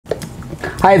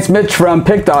Hi, it's Mitch from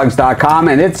PickDawgz.com,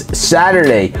 and it's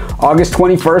Saturday, August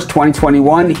 21st,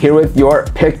 2021, here with your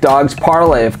Pick Dawgz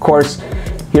Parlay. Of course,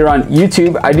 here on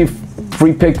YouTube, I do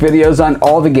free pick videos on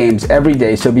all the games every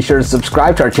day, so be sure to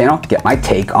subscribe to our channel, get my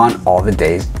take on all the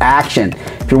day's action.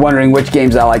 If you're wondering which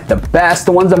games I like the best,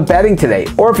 the ones I'm betting today,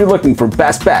 or if you're looking for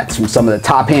best bets from some of the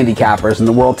top handicappers in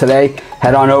the world today,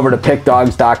 head on over to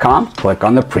PickDawgz.com, click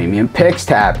on the Premium Picks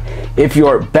tab. If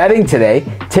you're betting today,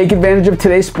 take advantage of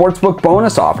today's sportsbook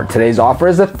bonus offer. Today's offer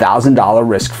is a $1,000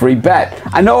 risk-free bet.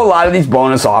 I know a lot of these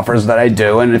bonus offers that I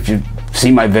do, and if you've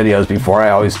seen my videos before, I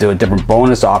always do a different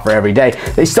bonus offer every day.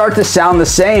 They start to sound the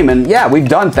same, and yeah, we've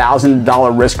done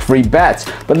 $1,000 risk-free bets,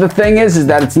 but the thing is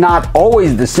that it's not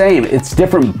always the same. It's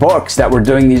different books that we're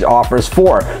doing these offers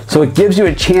for, so it gives you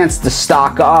a chance to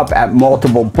stock up at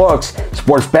multiple books,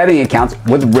 sports betting accounts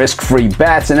with risk-free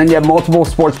bets, and then you have multiple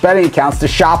sports betting accounts to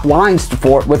shop lines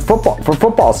for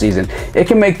football season. It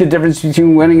can make the difference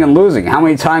between winning and losing. How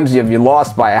many times have you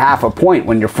lost by a half a point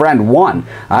when your friend won?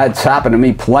 It's happened to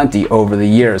me plenty over the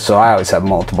years, so I always have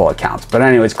multiple accounts. But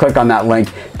anyways, click on that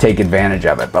link, take advantage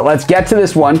of it. But let's get to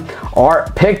this one,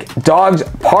 our Pick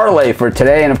Dawgz parlay for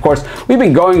today. And of course, we've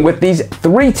been going with these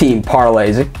 3-team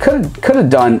parlays. It could have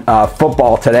done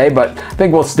football today, but I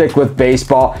think we'll stick with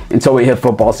baseball until we hit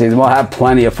football season. We'll have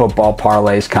plenty of football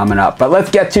parlays coming up. But let's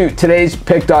get to today's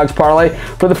Pick Dawgz parlay.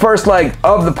 For the first leg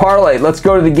of the parlay, let's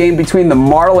go to the game between the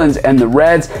Marlins and the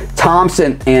Reds.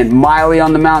 Thompson and Miley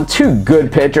on the mound, two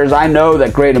good pitchers. I know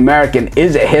that Great American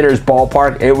is a hitter's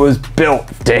ballpark. It was built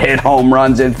to hit home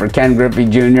runs in for Ken Griffey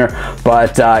Jr.,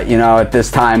 but you know, at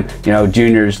this time, you know,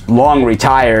 Jr.'s long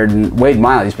retired, and Wade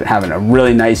Miley's been having a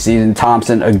really nice season.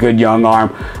 Thompson, a good young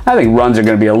arm. I think runs are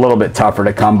going to be a little bit tougher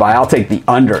to come by. I'll take the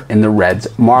under in the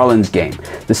Reds-Marlins game.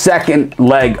 The second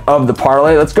leg of the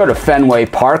parlay, let's go to Fenway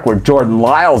Park, where Jordan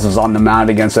Lyles is on the mound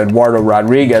against Eduardo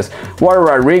Rodriguez. Eduardo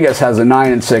Rodriguez has a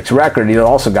 9-6 record. He's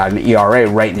also got an ERA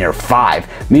right near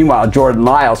 5. Meanwhile, Jordan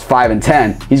Lyles,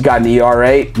 5-10. He's got an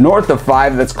ERA north of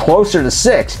 5 that's closer to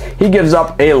 6. He gives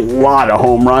up a lot of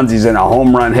home runs. He's in a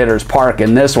home run hitter's park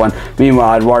in this one.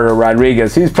 Meanwhile, Eduardo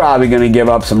Rodriguez, he's probably going to give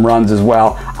up some runs as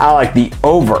well. I like the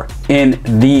over in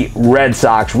the Red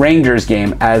Sox-Rangers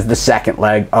game as the second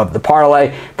leg of the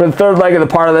parlay. For the third leg of the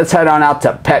parlay, let's head on out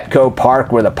to Petco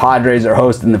Park, where the Padres are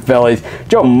hosting the Phillies.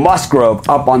 Joe Musgrove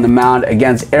up on the mound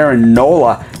against Aaron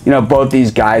Nola. You know, both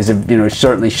these guys have, you know,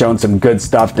 certainly shown some good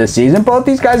stuff this season. Both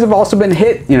these guys have also been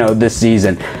hit, you know, this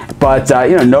season. But,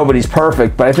 you know, nobody's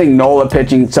perfect. But I think Nola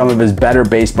pitching some of his better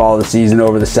baseball of the season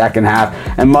over the second half.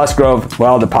 And Musgrove,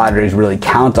 well, the Padres really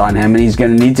count on him, and he's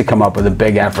going to need to come up with a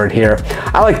big effort here.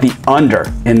 I like the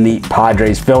under in the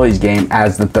Padres-Phillies game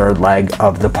as the third leg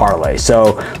of the parlay.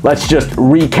 So let's just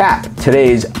recap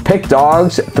today's Pick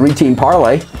Dawgz 3-team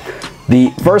parlay.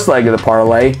 The first leg of the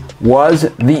parlay was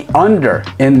the under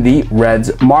in the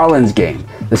Reds-Marlins game.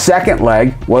 The second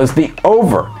leg was the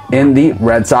over in the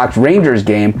Red Sox-Rangers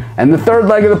game. And the third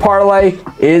leg of the parlay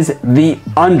is the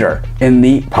under in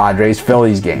the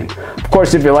Padres-Phillies game. Of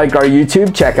course, if you like our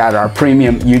YouTube, check out our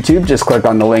premium YouTube. Just click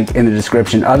on the link in the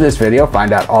description of this video,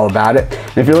 find out all about it.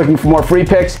 And if you're looking for more free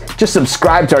picks, just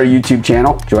subscribe to our YouTube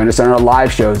channel. Join us on our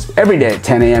live shows every day at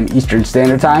 10 a.m. Eastern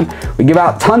Standard Time. We give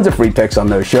out tons of free picks on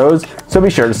those shows, so be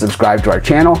sure to subscribe to our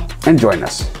channel and join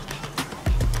us.